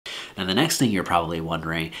Now the next thing you're probably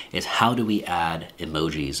wondering is how do we add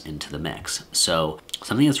emojis into the mix? So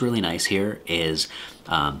something that's really nice here is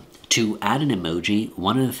to add an emoji,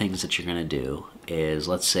 one of the things that you're gonna do is,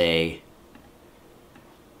 let's say,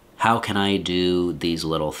 how can I do these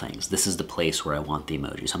little things? This is the place where I want the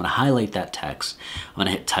emoji. So I'm gonna highlight that text. I'm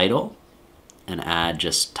gonna hit title and add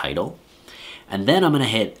just title. And then I'm gonna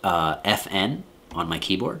hit FN on my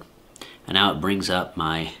keyboard. And now it brings up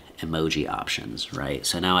my emoji options, right?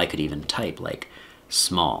 So now I could even type like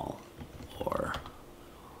small or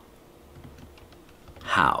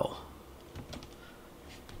how.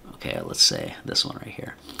 Okay, let's say this one right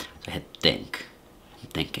here. So I hit think,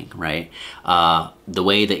 thinking, right? The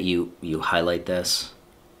way that you highlight this,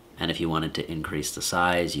 and if you wanted to increase the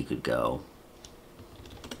size, you could go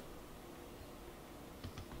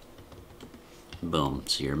boom.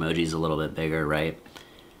 So your emoji's a little bit bigger, right?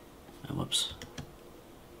 Oh, whoops.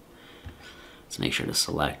 Let's make sure to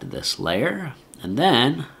select this layer. And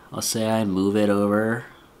then let's say I move it over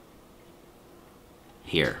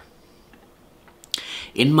here.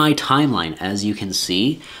 In my timeline, as you can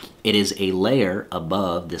see, it is a layer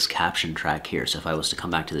above this caption track here. So if I was to come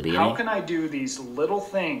back to the beginning. How can I do these little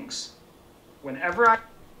things whenever I...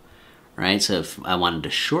 Right, so if I wanted to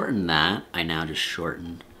shorten that, I now just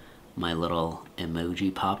shorten my little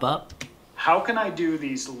emoji pop-up. How can I do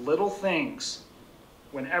these little things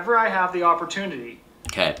whenever I have the opportunity?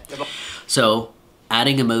 Okay, so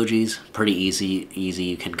adding emojis, pretty easy.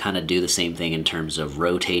 You can kind of do the same thing in terms of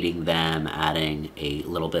rotating them, adding a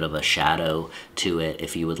little bit of a shadow to it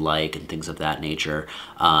if you would like, and things of that nature.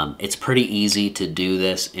 It's pretty easy to do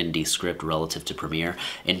this in Descript relative to Premiere.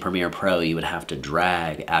 In Premiere Pro, you would have to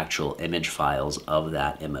drag actual image files of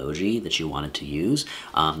that emoji that you wanted to use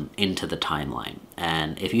into the timeline.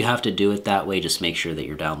 And if you have to do it that way, just make sure that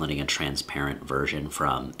you're downloading a transparent version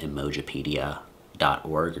from Emojipedia.org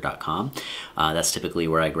or .com. That's typically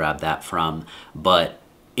where I grab that from. But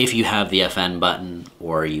if you have the FN button,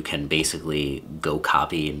 or you can basically go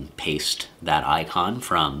copy and paste that icon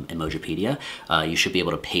from Emojipedia, you should be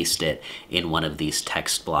able to paste it in one of these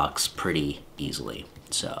text blocks pretty easily.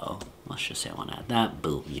 So let's just say I want to add that.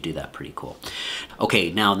 Boom, you do that pretty cool.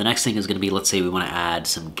 Okay, now the next thing is going to be, let's say we want to add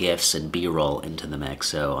some GIFs and B-roll into the mix.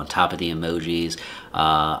 So on top of the emojis,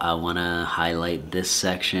 I want to highlight this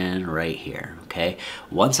section right here, okay?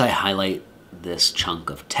 Once I highlight this chunk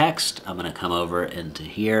of text, I'm going to come over into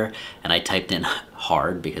here, and I typed in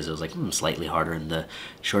hard because it was like slightly harder in the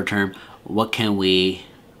short term. What can we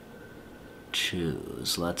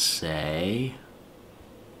choose? Let's say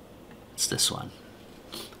it's this one.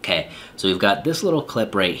 Okay, so we've got this little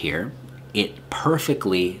clip right here. It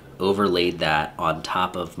perfectly overlaid that on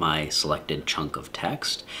top of my selected chunk of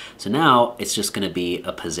text. So now it's just gonna be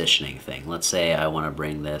a positioning thing. Let's say I wanna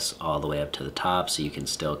bring this all the way up to the top so you can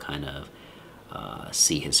still kind of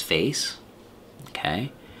see his face,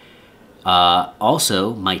 okay?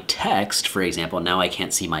 Also, my text, for example, now I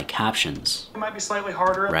can't see my captions. It might be slightly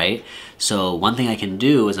harder. Right? So one thing I can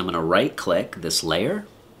do is I'm gonna right click this layer,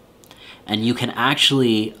 and you can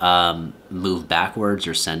actually move backwards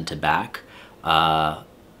or send to back,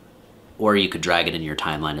 or you could drag it in your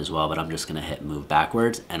timeline as well, but I'm just gonna hit move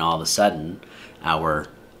backwards, and all of a sudden, our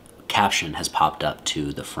caption has popped up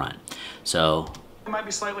to the front. So it might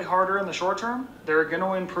be slightly harder in the short term. They're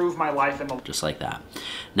gonna improve my life in the... Just like that.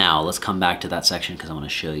 Now, let's come back to that section because I wanna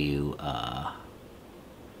show you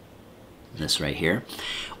this right here.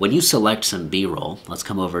 When you select some B-roll, let's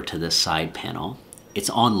come over to this side panel. It's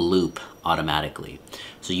on loop automatically.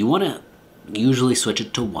 So you want to usually switch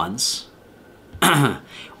it to once.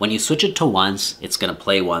 When you switch it to once, it's going to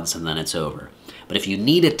play once and then it's over. But if you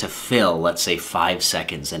need it to fill, let's say 5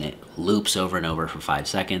 seconds, and it loops over and over for 5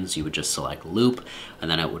 seconds, you would just select loop,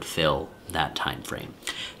 and then it would fill that time frame.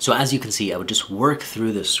 So as you can see, I would just work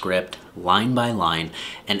through the script line by line,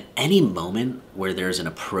 and any moment where there's an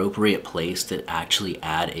appropriate place to actually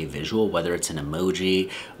add a visual, whether it's an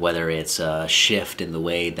emoji, whether it's a shift in the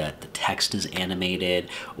way that the text is animated,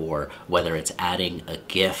 or whether it's adding a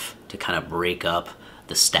GIF to kind of break up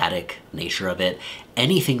the static nature of it,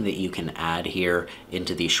 anything that you can add here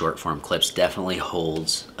into these short form clips definitely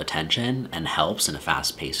holds attention and helps in a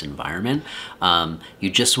fast-paced environment. You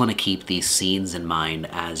just want to keep these scenes in mind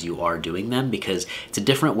as you are doing them, because it's a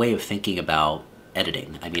different way of thinking about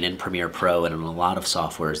editing. I mean, in Premiere Pro and in a lot of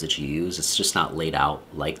softwares that you use, it's just not laid out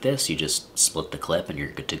like this. You just split the clip and you're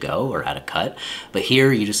good to go, or add a cut. But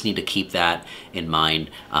here you just need to keep that in mind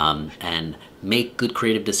and make good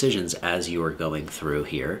creative decisions as you are going through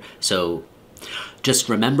here. So Just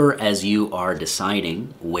remember, as you are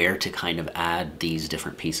deciding where to kind of add these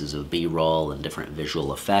different pieces of B-roll and different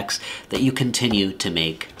visual effects, that you continue to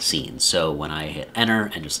make scenes. So when I hit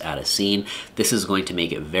enter and just add a scene, this is going to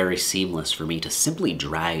make it very seamless for me to simply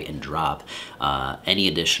drag and drop any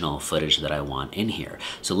additional footage that I want in here.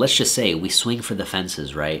 So let's just say we swing for the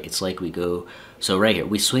fences, right? It's like we go, so right here,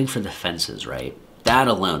 we swing for the fences, right? That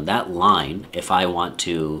alone, that line, if I want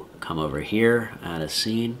to come over here, add a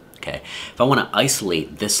scene, okay, if I want to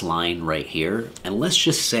isolate this line right here, and let's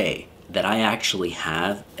just say that I actually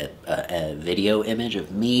have a video image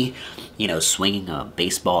of me, you know, swinging a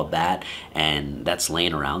baseball bat, and that's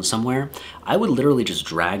laying around somewhere, I would literally just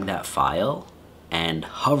drag that file and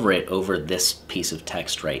hover it over this piece of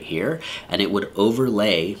text right here, and it would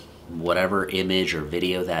overlay whatever image or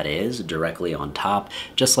video that is directly on top,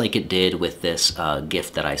 just like it did with this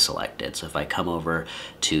GIF that I selected. So if I come over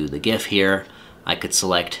to the GIF here, I could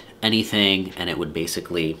select anything and it would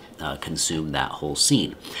basically consume that whole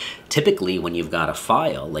scene. Typically, when you've got a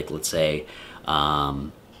file, like let's say all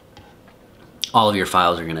of your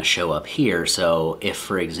files are going to show up here. So if,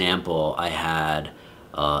 for example, I had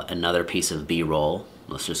another piece of B-roll,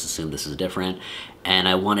 let's just assume this is different, and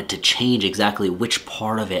I wanted to change exactly which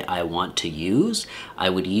part of it I want to use, I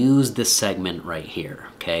would use this segment right here,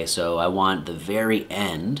 okay? So I want the very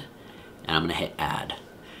end, and I'm gonna hit add.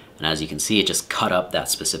 And as you can see, it just cut up that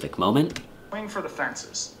specific moment. Swing for the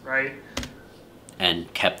fences, right?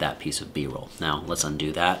 And kept that piece of B-roll. Now let's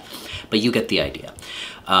undo that, but you get the idea.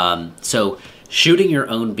 So shooting your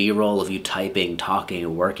own B-roll of you typing,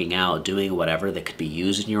 talking, working out, doing whatever that could be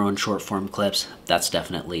used in your own short form clips, that's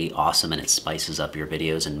definitely awesome, and it spices up your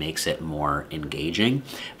videos and makes it more engaging.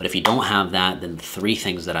 But if you don't have that, then the three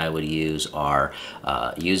things that I would use are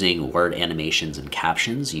using word animations and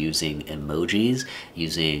captions, using emojis,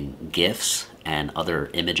 using Gifs, and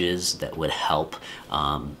other images that would help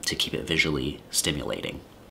to keep it visually stimulating.